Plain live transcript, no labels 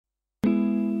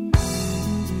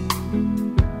Ke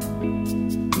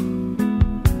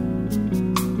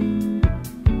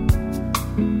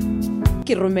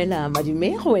romela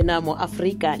madume go wena mo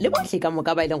Afrika le bohle ka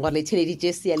moka ba ileng gore le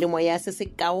theleditše seyalemoya se se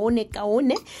kaone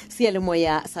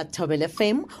seyalemoya sa Thobela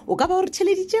FM o ka ba gore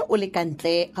theleditše o le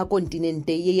kantle ga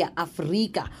kontinente ye ya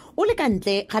Afrika o le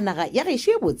kantle ga naga ya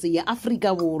gešo e botse ya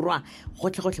Afrika Borwa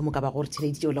gotlhe moka ba gore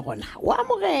theleditše o le gona wa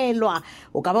amogelwa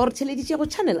o ka ba gore theleditše go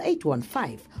channel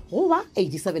 815 goba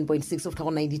 87.6 of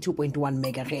 92.1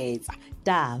 megahertz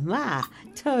tama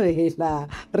Thobela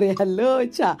re a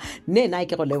lotšha nena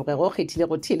ke go leboge go kgethile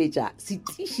go theletša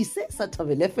setiši se sa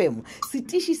Thobela FM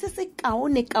setiši se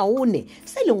kaone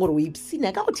se leng gore o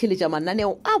ipsina ka go theletša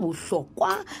mananeo a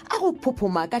bohlokwa a go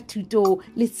phophoma ka thuto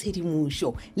le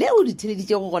tshedimošo leo di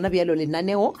theleditše go gona bjalo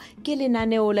lenaneo ke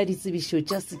lenaneo la ditsebišo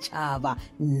tša setšhaba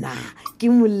na ke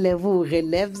Moleboge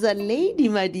Lebza Lady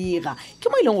Madira ke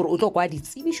mo ileng gore o tlo kwa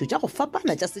ditsebišo tša go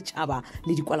fapana tša setšhaba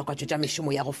le dikwalakwatšo tša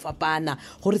mešomo ya go fapana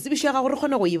gore tsebišo ya gago re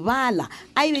kgone go e bala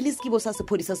a ebe le sekibo sa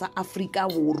sephodisa sa Afrika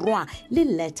Borwa le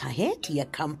letterhead ya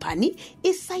company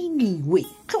e sainiwe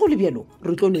ge go le bjalo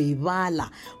re tlo no e bala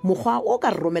mokgwa o ka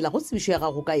re romela go tsebišo ya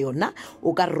gago ka yona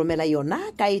o ka re romela yona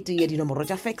ka ete ya dinomoro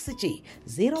tša fax tše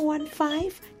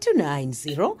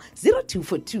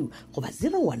 015-290-0242 goba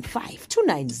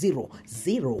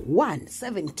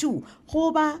 015-290-0172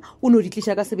 goba o no di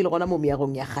tliša ka sebele gona mo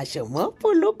meagong ya kgašo mo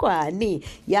Polokwane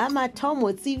ya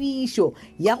mathomo tsebišo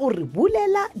ya gore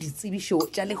bulela ditsebišo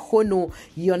tša lekgono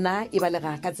yona e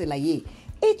balega ka tsela ye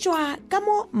e tšwa ka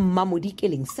mo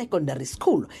Mamodikeleng Secondary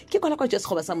School ke kwalakwatšo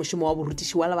sekgoba sa mošomo wa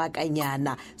borutiši wa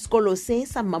lebakanyana sekolo se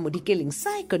sa Mamodikeleng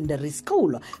Secondary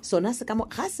School sona se ka mo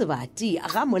ga sebati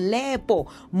ga Molepo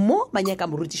mo banyaka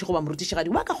morutiši goba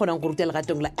morutišigadi wa ka kgonang go ruta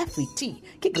legatong la FET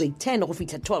ke grade 10 go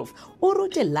fitlha 12 o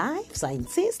rute life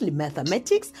sciences le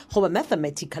mathematics goba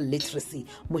mathematical literacy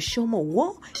mošomo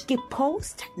wo ke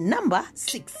post number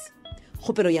 6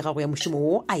 kgopelo ya gago ya mošomo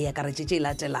wo a ya karatšhe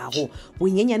latelago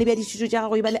bonyenyane bja dithuto tša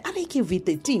gago e ba le RKV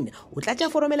 13 o tlatša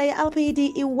foromela ya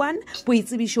LPD E1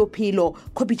 boitsebišo phelo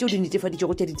kopi tšeo di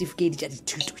netefaditšego tša ditefikeiti tša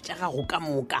dithuto tša gago ka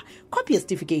moka kopi ya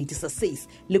certificate sa SACE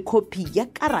le kopi ya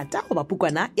karata goba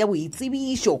pukwana ya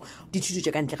boitsebišo dithuto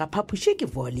tša ka ntle ga phaphuši ke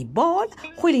volleyball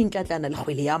kgwele ntlatlana le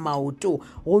kgwele ya maoto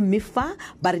gomme fa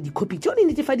ba re dikopi tšeo di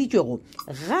netefaditšwego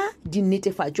ga di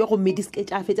netefatšwe gomme di seke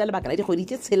tša fetša lebaka la dikgwedi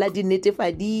tše tshela di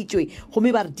netefaditšwe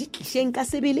gomme ba re di tlišeng ka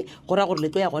sebele go ra gore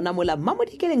letlo ya gona mola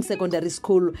Mamodikeleng Secondary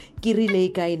School ke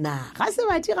rile ka ena ga se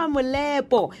batši ga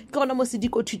Molepo ke gona mo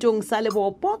sedikothutong sa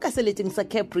Lebopo ka seleteng sa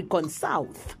Capricorn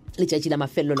South letšatši la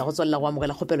mafelelo la go tswalela go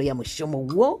amogela kgopelo ya mošomo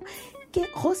wo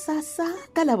ke go sasa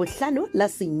ka Labohlano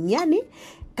la senyane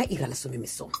ka ira lesome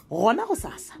mesong gona go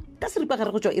sasa ka seripa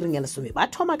gare go tšwa iring ya lesome ba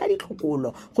thoma ka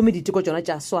ditlhokolo gomme diteko tšona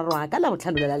tša swarwa ka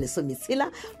Labohlano la lesome tshela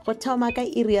go thoma ka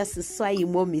iri ya seswai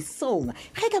mo mesong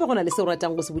ge ka be gona le se o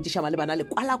ratang go se botšiša malebana le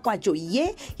kwalakwatšo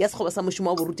ye ya sekgoba sa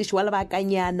mošomo wa borutiši wa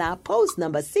lebakanyana post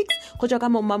number 6 go tšwa ka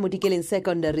mo Mamodikeleng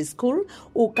Secondary School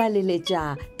o ka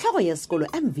leletša tlhago ya sekolo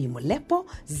MV Molepo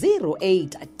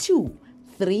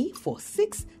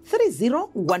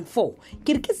 082-346-3014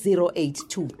 ke re ke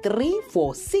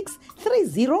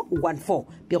 082-346-3014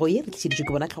 pego ye re tlišeditšwe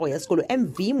ke bona tlhago ya sekolo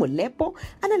MV Molepo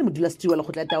a na le modulasetulo wa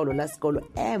lekgotla taolo la sekolo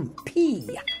MP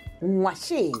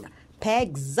Ngwasheng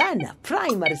Pegzana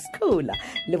Primary School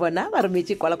le bona ba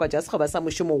rometše kwalakwatšo ya sekgoba sa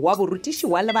mošomo wa borutiši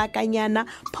wa lebakanyana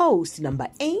post number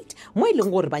 8 mo e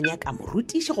leng gore ba nyaka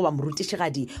morutiši goba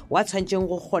morutišigadi wa tshwantšeng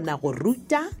go kgona go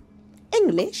ruta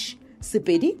English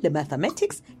Sepedi le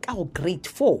mathematics ka go grade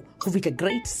 4 go fihla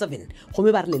grade 7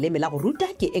 gomme ba re leleme la go ruta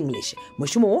ke English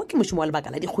mošomo wo ke mošomo wa lebaka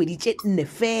la dikgwedi tše 4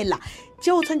 fela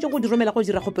tšeo o tshwantšeng go di romela go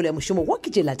dira kgopelo ya mošomo wo ke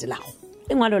tše latelago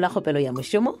lengwalo la kgopelo ya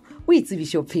mošomo o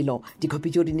itsebišo phelo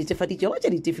dikopi tšeo di netefaditšego tša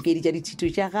ditefikeiti tša dithuto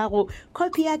tša gago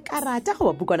kopi ya karata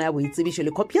goba pukwana ya boitsebišo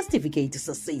le kopi ya certificate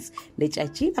sa SACE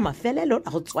letšatši la mafelelo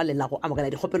la go tswalela go amogela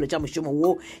dikgopelo tša mošomo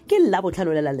wo ke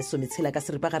Labohlano la lesometshela ka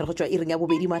seripa gare go tšwa iring ya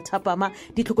bobedi mathapama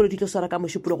ditlhokolo di tlo swara ka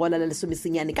mošupologo wa la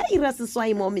lesomesenyane ka iri ya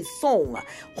seswai mo mesong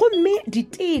gomme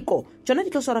diteko tšona di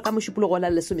tlo swara ka mošupologo wa la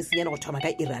lesomesenyane go thoma ka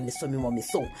iri ya lesome mo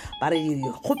mesong ba re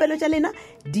dikgopelo tša lena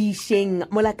di išeng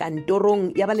mola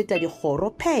kantorong ya baleta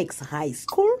dikgoro Pegs High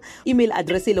School email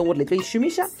address e leng gore le tlo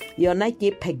išomiša yona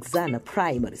ke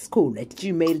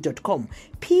pegzanaprimaryschool@gmail.com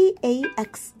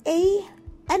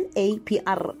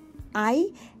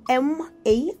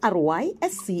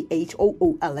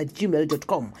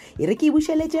PAXANAPRIMARYSCHOOL@gmail.com e re ke e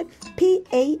bušeletše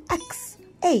PAX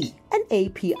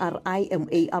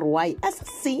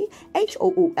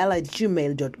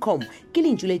anaprimarschool@gmail.com ke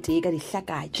lentšu le tee ka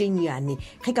dihlaka tše nnyane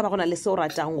ge ka ba gona le se o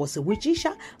ratang go se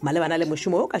botšiša malebana le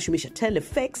mošomo o ka šomiša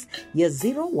telefax ya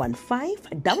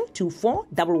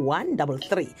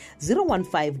 015-224-1133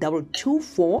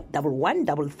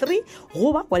 015-224-1133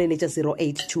 goba wa leletša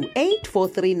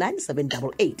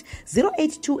 0828-439-788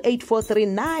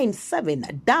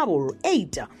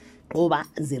 0828-439-788 goba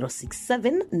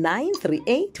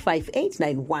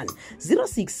 067-938-5891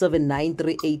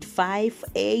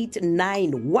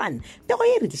 067-938-5891 pego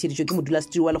ye re tlišeditšwe ke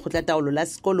modulasetiri wa lekgotlataolo la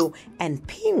sekolo and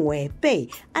pingwepe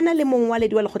a na le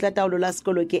mongwaledi wa lekgotlataolo la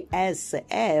sekolo ke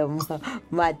SM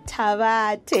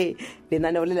Mathabate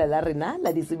lenaneo lela la rena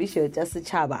la ditsebišo tša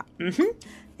setšhaba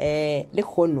le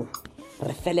kgono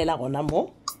re felela gona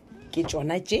mo ke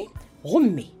tšona tše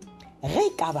gomme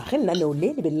ge ka ba ge lenaneo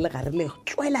le be le gare le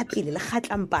tšwela pele le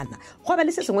kgatlampana go ba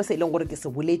le se sengwe se e leng gore ke se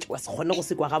boletše wa se kgone go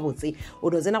se kwa gabotse o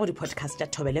no tsena go di-podcast tša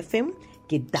Thobel FM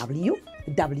ke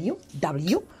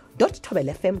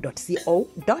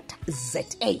www.thobelfm.co.za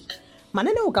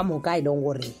mananeo ka moka e leng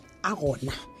gore a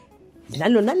gona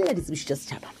lenaneo le la ditsebišo tša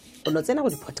setšhaba o no tsena go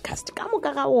di-podcast ka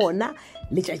moka ga ona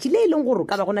letšatši le e leng gore o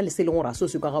ka ba gona le se leng gore a se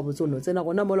se kwa gabotse o no tsena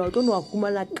gona mola o tlo no a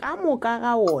humana ka moka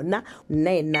ga ona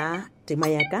nna ena tema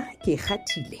yaka ke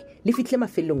kgathile le fitlhe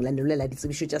mafelong la nelo la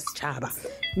ditsebišo tša setšhaba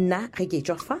nna ge ke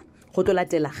tšwa fa go tlo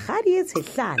latela kgadi e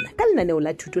tshetlana ka lenaneo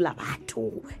la thuto la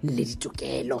batho le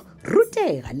ditokelo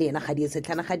rutega le ena kgadi e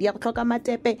tshetlana kgadi ya go tlhoka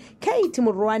matepe Kate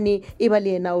Morwane e ba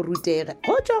le ena o rutege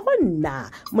go tšwa go nna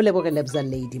moleboge Lebza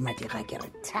Lady Madira ke re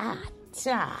ta